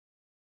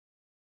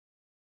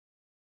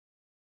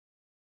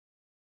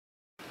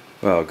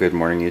Well, good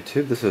morning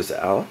YouTube. This is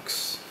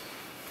Alex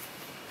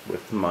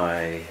with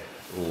my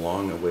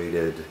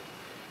long-awaited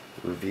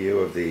review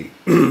of the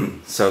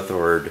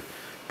SouthOrd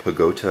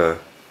Pagoda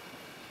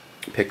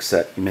pick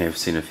set. You may have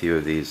seen a few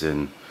of these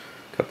in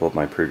a couple of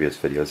my previous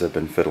videos. I've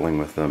been fiddling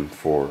with them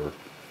for,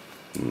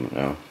 I don't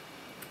know,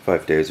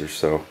 5 days or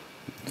so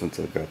since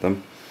I've got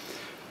them.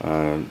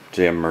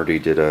 J.M. Murdy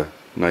did a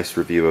nice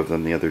review of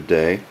them the other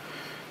day,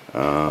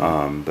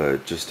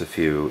 but just a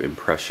few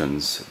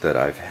impressions that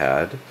I've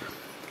had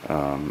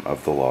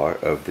of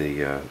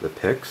the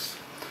picks.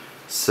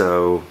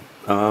 So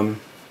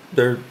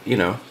they're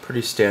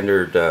pretty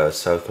standard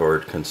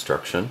SouthOrd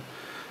construction.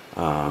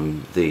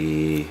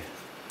 The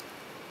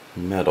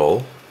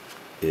metal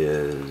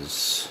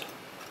is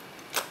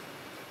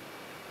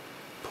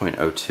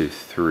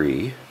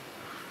 0.023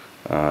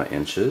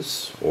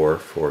 inches, or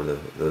for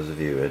those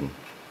of you in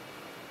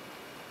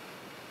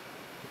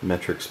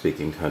metric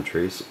speaking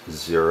countries,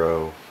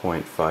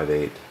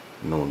 0.58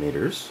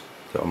 millimeters.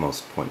 So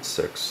almost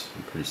 0.6,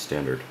 pretty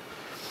standard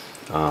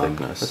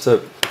thickness.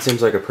 It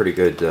seems like a pretty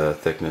good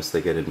thickness.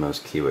 They get in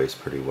most keyways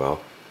pretty well.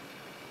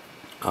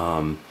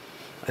 I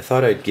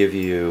thought I'd give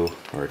you,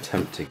 or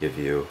attempt to give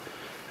you,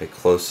 a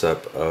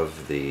close-up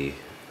of the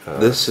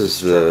this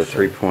is the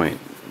 3-point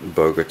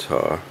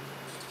Bogota,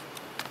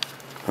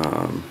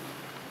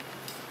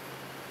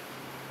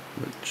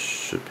 which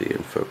should be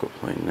in focal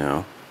plane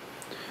now.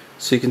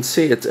 So you can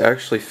see it's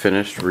actually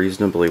finished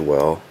reasonably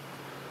well.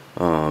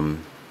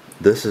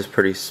 This is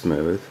pretty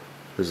smooth.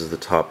 This is the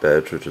top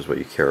edge, which is what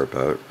you care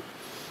about.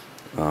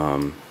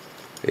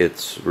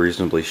 It's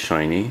reasonably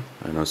shiny.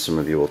 I know some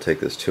of you will take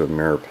this to a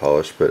mirror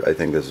polish, but I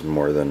think this is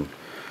more than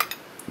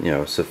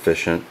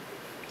sufficient.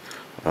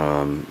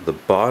 The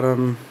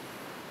bottom,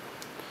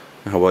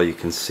 how well you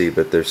can see,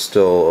 but there's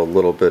still a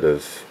little bit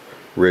of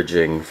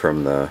ridging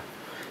from the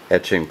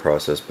etching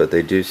process, but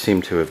they do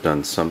seem to have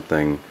done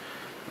something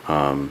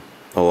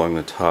along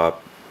the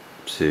top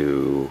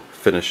to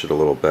finish it a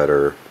little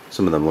better.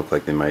 Some of them look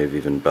like they might have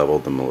even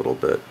beveled them a little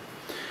bit.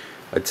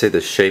 I'd say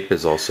the shape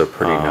is also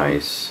pretty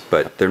nice,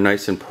 but they're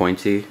nice and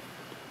pointy,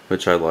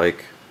 which I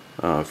like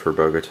for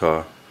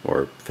Bogota,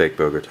 or fake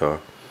Bogota.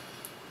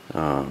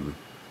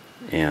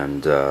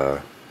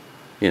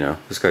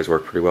 This guy's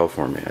worked pretty well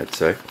for me, I'd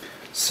say.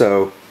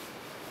 So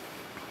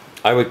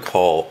I would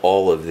call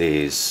all of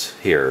these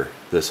here,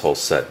 this whole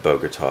set,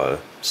 Bogota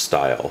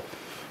style,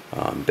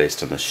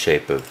 based on the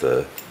shape of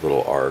the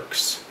little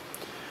arcs.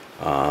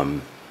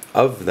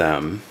 Of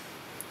them,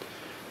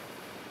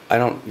 I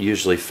don't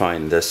usually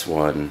find this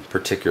one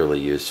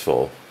particularly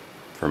useful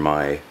for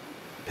my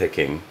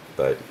picking,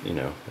 but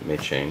it may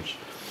change.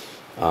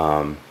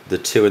 The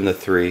 2 and the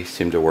 3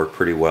 seem to work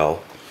pretty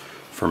well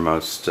for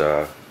most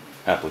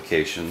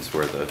applications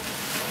where the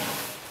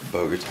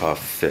Bogota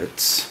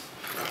fits.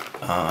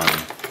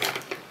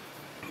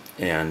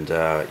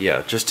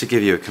 Yeah, just to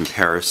give you a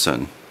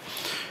comparison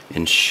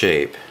in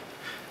shape,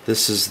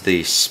 this is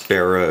the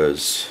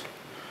Sparrow's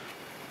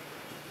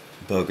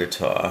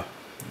Bogota,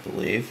 I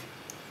believe.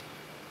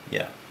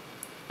 Yeah.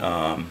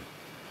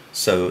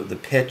 So the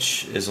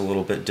pitch is a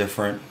little bit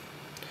different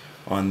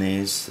on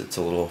these. It's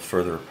a little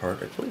further apart.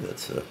 I believe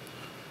that's the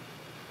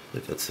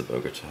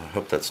Bogota. I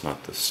hope that's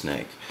not the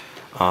snake.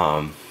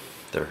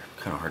 They're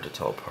kind of hard to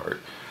tell apart.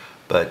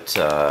 But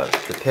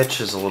the pitch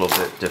is a little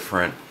bit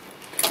different,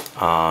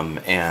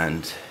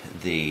 and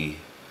the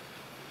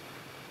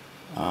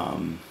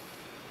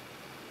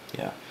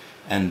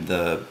and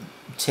the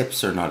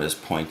tips are not as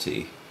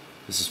pointy.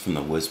 This is from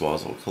the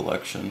Wizwazzle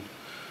collection.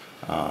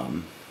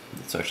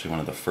 It's actually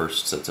one of the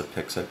first sets of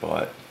picks I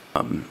bought.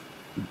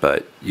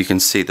 But you can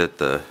see that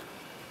the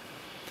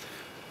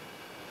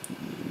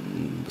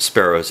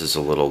Sparrow's is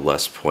a little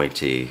less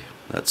pointy.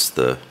 That's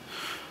the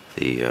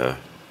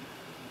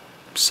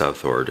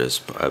SouthOrd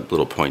is a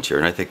little pointier,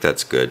 and I think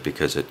that's good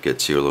because it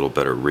gets you a little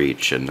better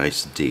reach and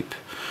nice deep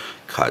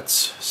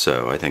cuts.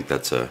 So I think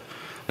that's a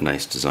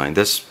nice design.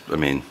 This, I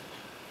mean,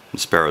 the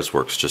Sparrow's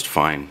works just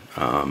fine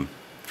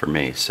for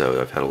me,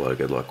 so I've had a lot of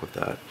good luck with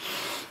that.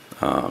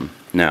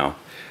 Now,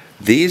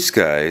 these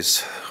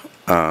guys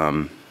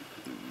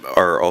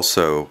are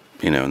also,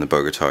 in the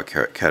Bogota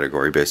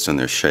category based on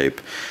their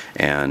shape,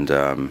 and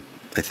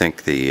I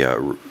think the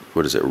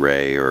what is it,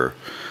 Ray, or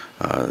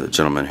the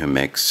gentleman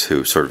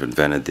who sort of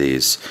invented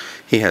these,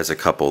 he has a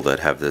couple that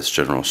have this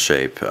general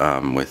shape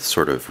with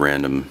sort of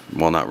random,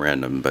 well, not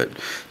random, but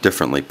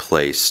differently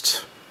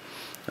placed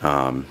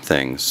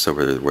things, so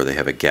where they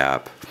have a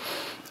gap.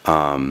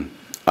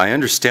 I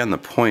understand the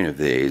point of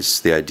these,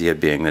 the idea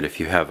being that if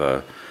you have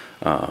a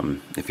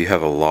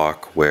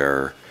lock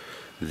where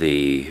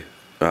the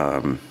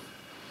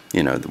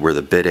where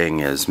the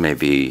bitting is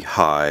maybe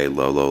high,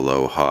 low, low,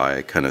 low,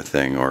 high kind of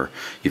thing, or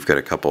you've got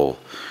a couple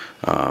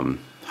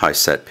high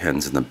set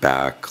pins in the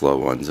back, low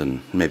ones,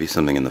 and maybe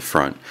something in the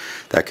front,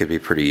 that could be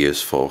pretty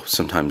useful.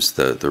 Sometimes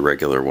the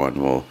regular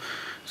one will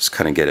just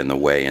kind of get in the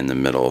way in the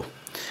middle.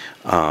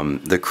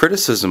 The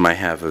criticism I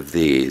have of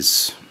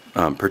these,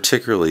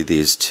 particularly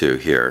these two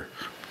here,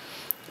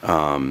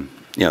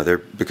 you know,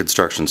 the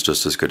construction's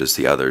just as good as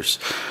the others.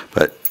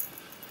 But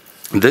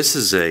this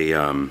is a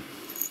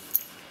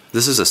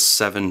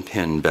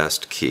 7-pin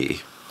best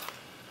key.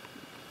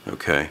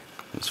 Okay,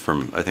 it's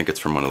from, I think it's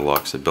from one of the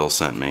locks that Bill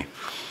sent me.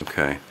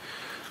 Okay,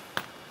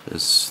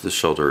 the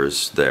shoulder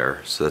is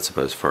there, so that's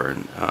about as far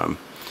in.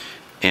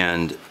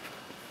 And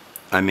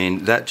I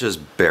mean, that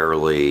just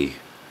barely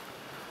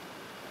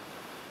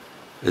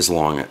is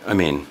long. I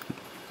mean,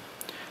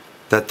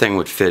 that thing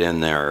would fit in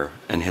there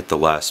and hit the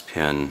last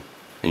pin,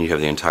 and you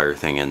have the entire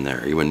thing in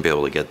there. You wouldn't be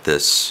able to get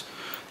these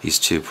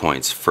 2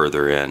 points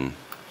further in.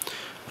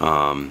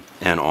 And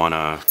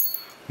on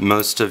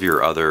most of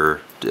your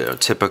other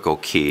typical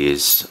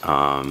keys, you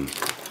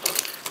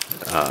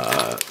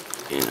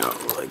know,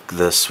 like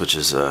this, which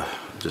is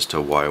just a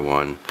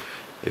Y1,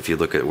 if you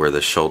look at where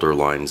the shoulder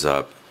lines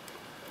up,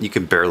 you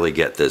can barely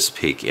get this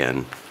peak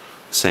in.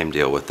 Same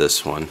deal with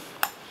this one.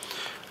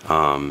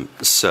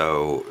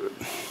 So,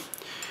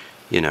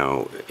 you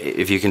know,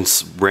 if you can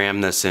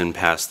ram this in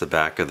past the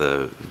back of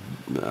the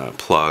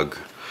plug,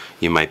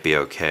 you might be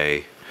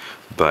okay.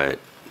 But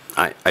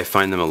I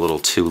find them a little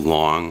too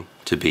long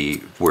to be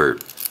where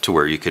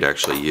you could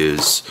actually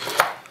use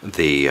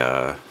the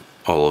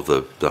all of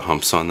the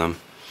humps on them.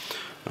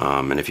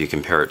 And if you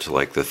compare it to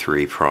like the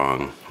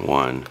 3-prong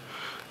one,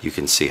 you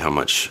can see how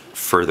much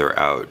further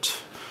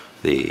out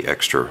the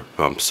extra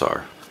bumps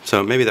are.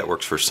 So maybe that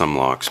works for some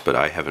locks, but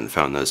I haven't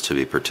found those to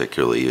be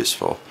particularly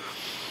useful.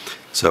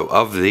 So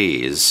of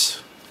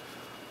these,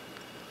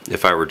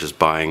 if I were just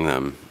buying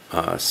them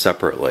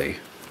separately,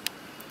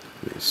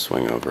 let me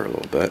swing over a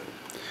little bit.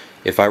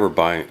 If I were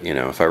buying, you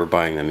know, if I were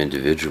buying them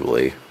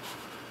individually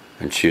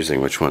and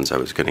choosing which ones I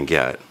was going to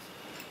get,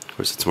 of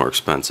course it's more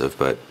expensive,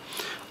 but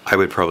I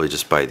would probably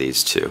just buy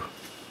these two.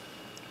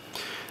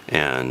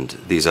 And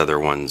these other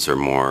ones are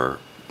more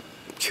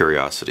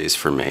curiosities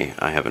for me.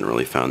 I haven't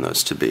really found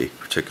those to be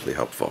particularly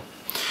helpful.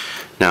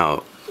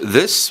 Now,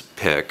 this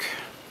pick,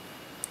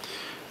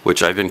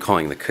 which I've been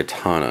calling the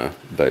Katana,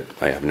 but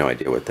I have no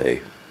idea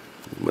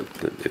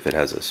if it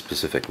has a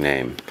specific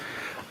name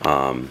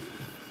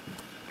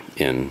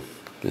in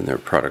their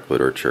product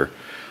literature.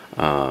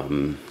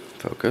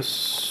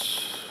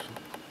 Focus,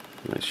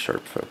 nice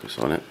sharp focus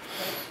on it.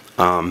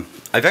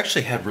 I've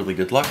actually had really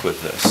good luck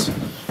with this.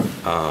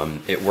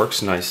 It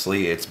works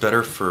nicely. It's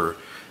better for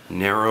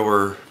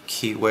narrower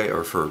keyway,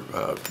 or for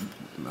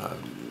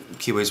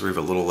keyways where you have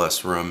a little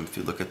less room. If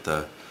you look at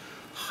the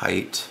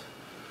height,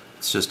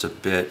 it's just a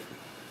bit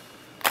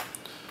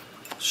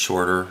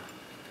shorter.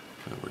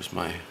 Where's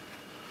my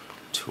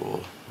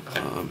tool?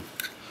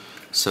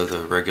 So the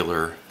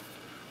regular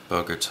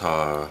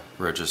Bogota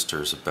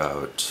registers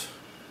about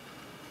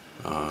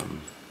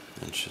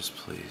inches,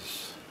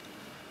 please.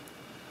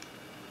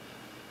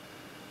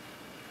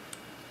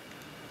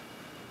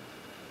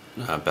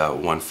 About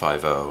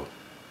 150.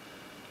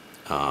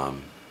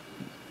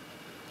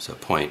 So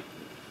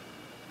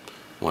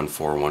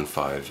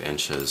 0.1415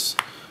 inches.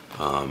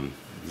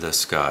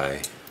 This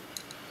guy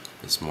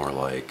is more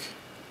like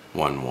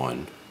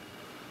 1.1,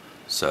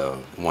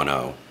 so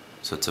 1.0.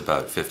 So it's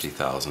about 50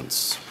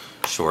 thousandths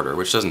shorter,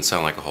 which doesn't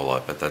sound like a whole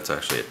lot, but that's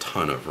actually a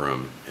ton of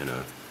room in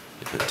a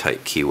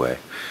tight keyway.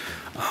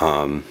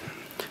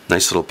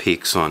 Nice little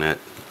peaks on it.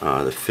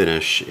 The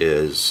finish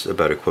is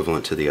about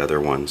equivalent to the other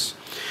ones.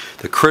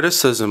 The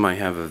criticism I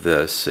have of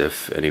this,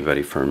 if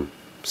anybody from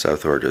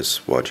SouthOrd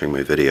is watching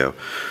my video,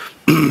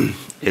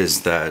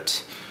 is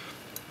that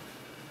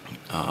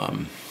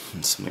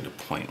something to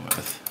point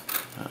with.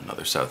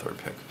 Another SouthOrd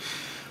pick.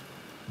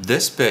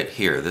 This bit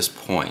here, this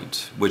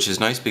point, which is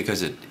nice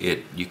because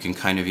you can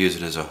kind of use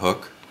it as a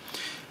hook,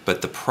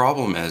 but the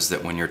problem is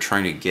that when you're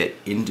trying to get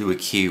into a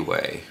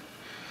keyway,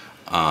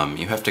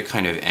 you have to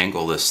kind of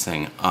angle this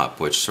thing up,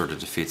 which sort of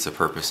defeats the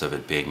purpose of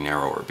it being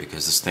narrower,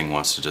 because this thing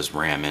wants to just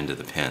ram into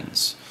the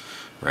pins,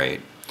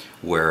 right?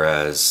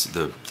 Whereas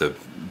the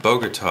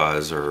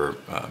Bogotas, or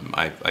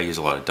I use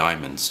a lot of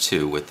diamonds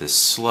too, with this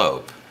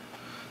slope,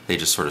 they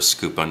just sort of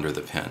scoop under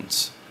the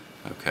pins,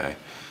 okay?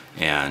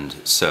 And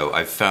so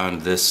I've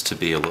found this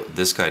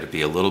guy to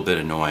be a little bit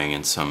annoying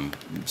in some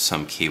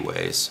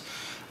keyways.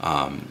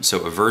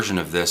 So a version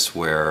of this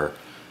where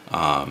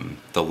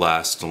the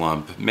last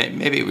lump,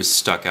 maybe it was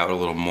stuck out a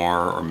little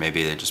more, or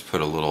maybe they just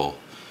put a little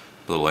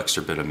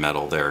extra bit of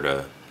metal there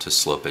to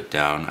slope it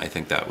down. I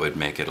think that would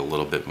make it a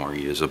little bit more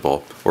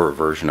usable, or a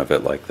version of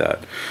it like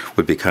that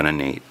would be kind of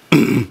neat.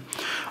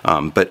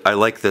 But I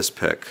like this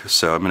pick,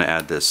 so I'm going to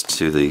add this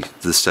to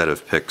the set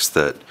of picks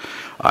that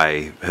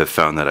I have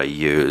found that I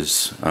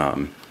use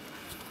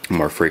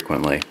more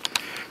frequently.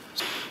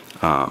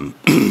 And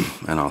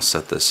I'll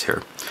set this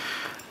here.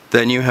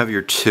 Then you have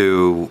your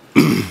two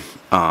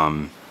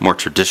more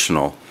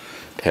traditional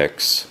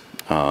picks.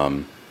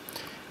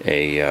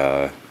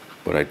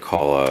 What I'd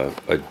call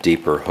a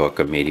deeper hook,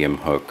 a medium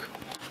hook,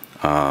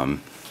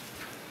 and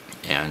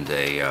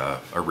a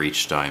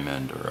reach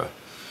diamond, or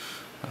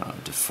a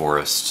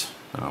deforest,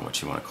 I don't know what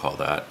you want to call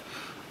that.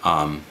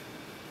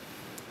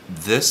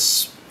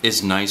 This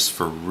is nice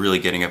for really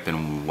getting up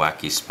in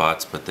wacky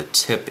spots, but the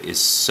tip is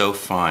so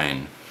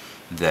fine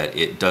that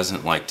it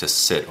doesn't like to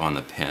sit on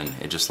the pin.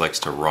 It just likes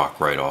to rock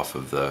right off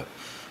of the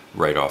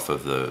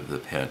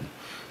pin.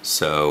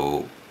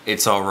 So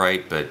it's all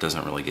right, but it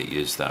doesn't really get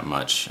used that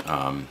much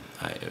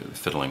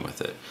fiddling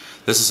with it.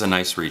 This is a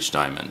nice reach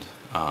diamond.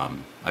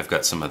 I've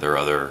got some of their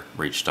other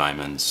reach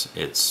diamonds.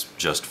 It's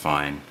just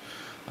fine.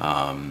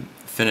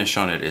 Finish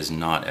on it is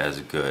not as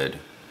good.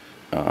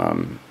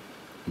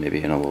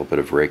 Maybe in a little bit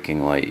of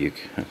raking light, you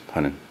can,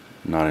 pun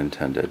not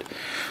intended,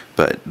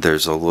 but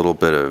there's a little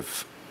bit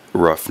of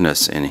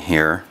roughness in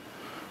here,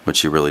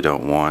 which you really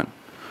don't want.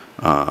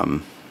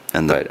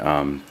 And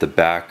the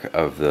back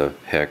of the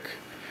pick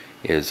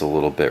is a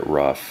little bit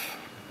rough.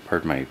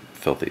 Pardon my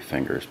filthy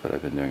fingers, but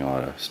I've been doing a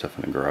lot of stuff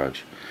in the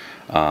garage.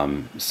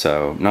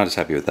 So not as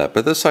happy with that,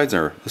 but the sides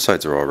are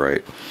all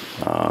right.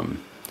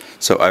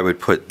 So I would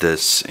put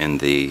this in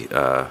the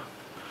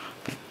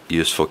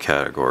useful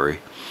category.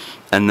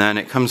 And then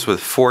it comes with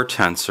 4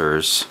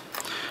 tensors.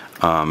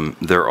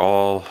 They're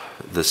all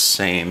the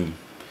same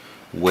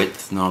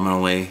width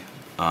nominally,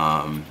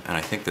 and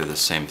I think they're the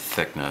same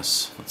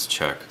thickness. Let's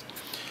check.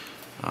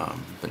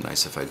 But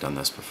nice if I'd done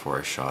this before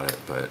I shot it,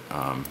 but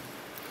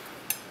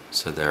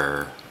so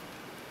they're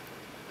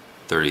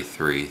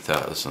 33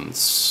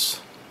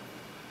 thousandths.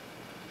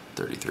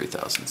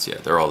 Yeah,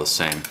 they're all the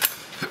same.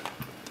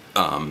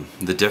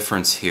 The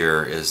difference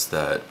here is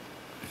that,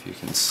 if you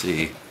can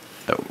see,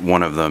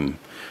 one of them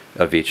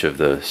of each of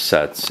the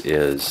sets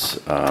is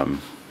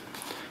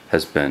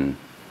has been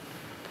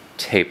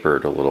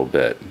tapered a little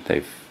bit.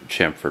 They've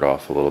chamfered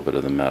off a little bit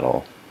of the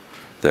metal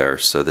there,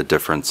 so the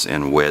difference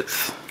in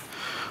width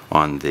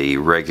on the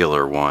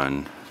regular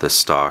one, the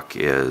stock,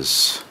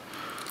 is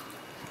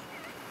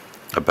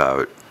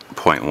about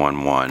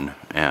 0.11,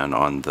 and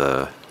on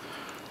the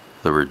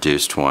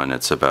reduced one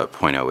it's about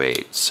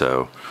 0.08,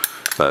 so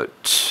about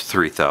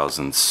 30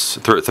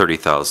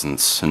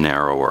 thousandths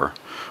narrower,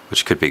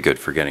 which could be good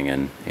for getting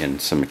in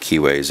some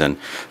keyways. And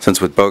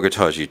since with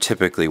Bogotas you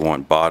typically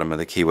want bottom of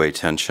the keyway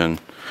tension,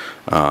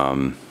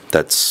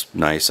 that's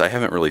nice. I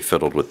haven't really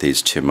fiddled with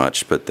these too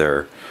much, but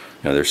they're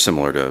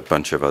similar to a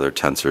bunch of other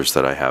tensors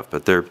that I have,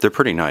 but they're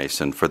pretty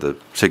nice, and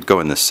to go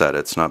in this set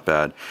it's not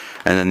bad.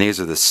 And then these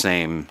are the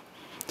same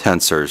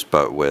tensors,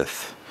 but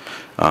with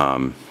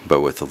a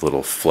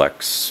little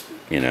flex,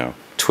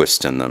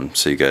 twist in them,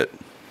 so you get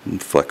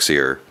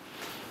flexier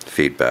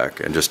feedback.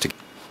 And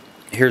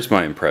here's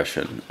my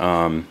impression.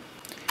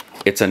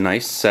 It's a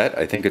nice set.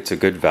 I think it's a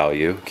good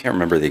value. Can't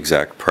remember the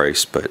exact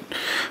price, but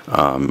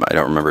I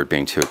don't remember it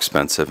being too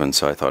expensive, and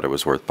so I thought it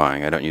was worth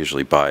buying. I don't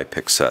usually buy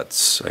pick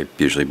sets. I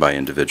usually buy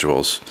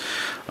individuals.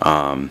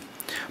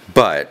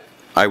 But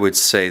I would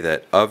say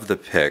that of the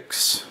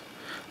picks,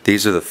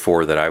 these are the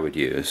 4 that I would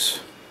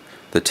use.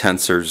 The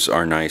tensors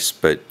are nice,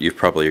 but you've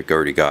probably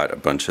already got a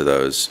bunch of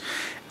those.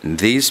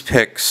 These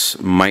picks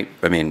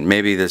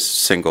maybe this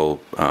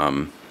single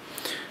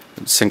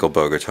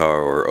Bogota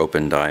or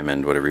open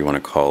diamond, whatever you want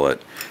to call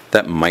it,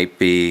 that might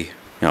be,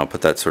 I'll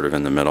put that sort of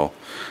in the middle,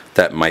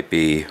 that might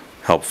be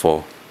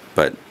helpful,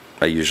 but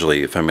I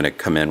usually, if I'm going to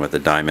come in with a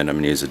diamond, I'm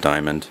going to use a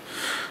diamond.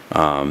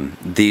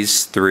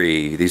 These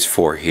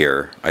 4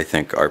 here, I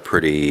think are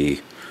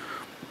pretty,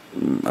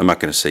 I'm not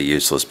going to say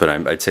useless, but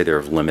I'd say they're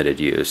of limited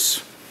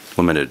use.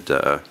 Limited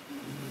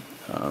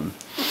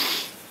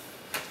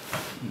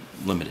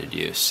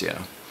use,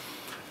 yeah.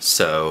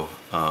 So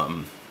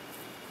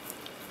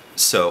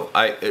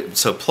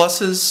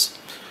pluses,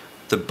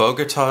 the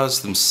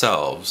Bogotas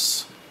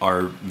themselves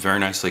are very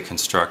nicely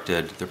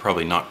constructed. They're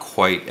probably not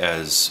quite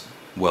as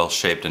well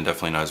shaped and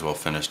definitely not as well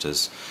finished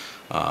as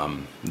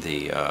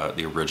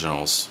the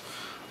originals,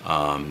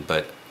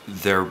 but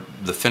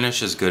the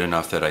finish is good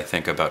enough that I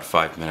think about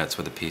 5 minutes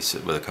with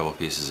a couple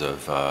pieces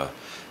of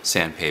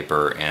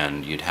sandpaper,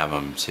 and you'd have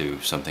them to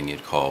something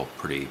you'd call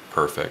pretty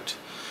perfect.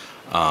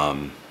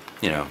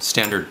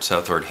 Standard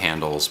SouthOrd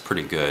handle's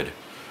pretty good.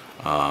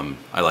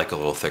 I like a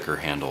little thicker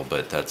handle,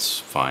 but that's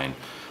fine.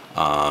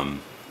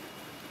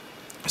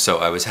 So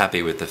I was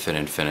happy with the fit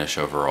and finish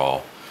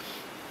overall.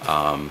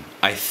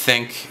 I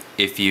think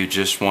if you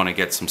just want to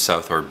get some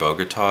SouthOrd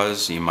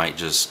Bogotas, you might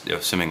just,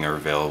 assuming they're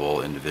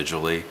available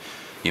individually,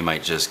 you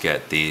might just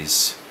get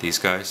these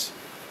guys,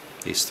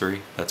 these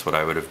 3. That's what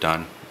I would have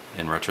done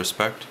in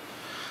retrospect.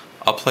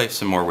 I'll play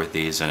some more with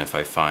these, and if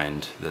I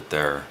find that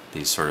they're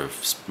these sort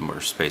of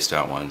more spaced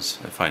out ones,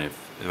 if I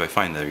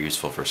find they're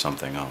useful for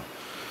something, I'll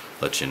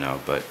let you know.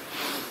 But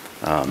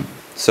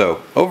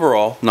so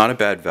overall, not a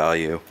bad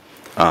value.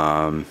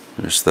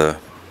 There's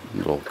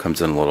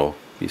comes in a little.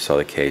 You saw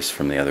the case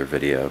from the other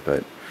video,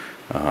 but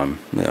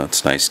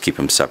it's nice to keep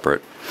them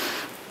separate.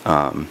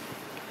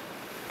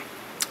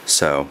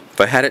 So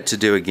if I had it to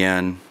do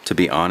again, to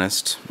be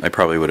honest, I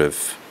probably would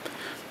have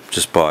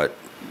just bought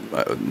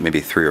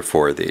maybe 3 or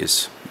 4 of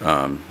these,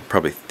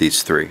 probably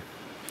these 3.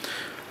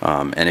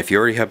 And if you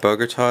already have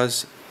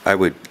Bogotas, I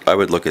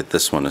would look at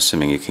this one,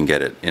 assuming you can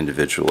get it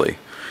individually.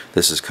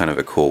 This is kind of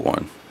a cool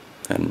one,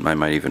 and I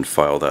might even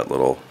file that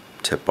little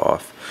tip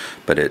off.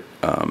 But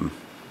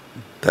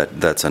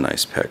that's a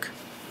nice pick.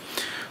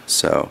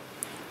 So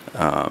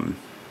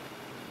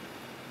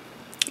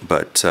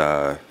But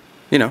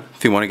you know,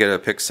 if you want to get a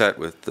pick set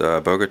with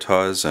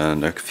Bogotas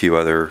and a few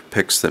other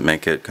picks that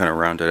make it kind of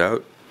rounded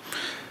out,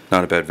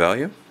 not a bad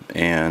value.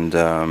 And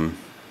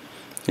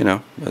you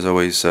know, as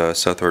always,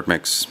 SouthOrd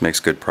makes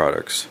good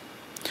products.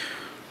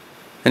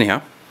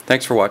 Anyhow,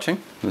 thanks for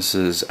watching. This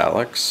is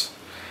Alex.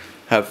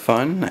 Have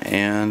fun,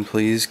 and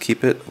please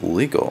keep it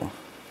legal.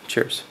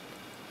 Cheers.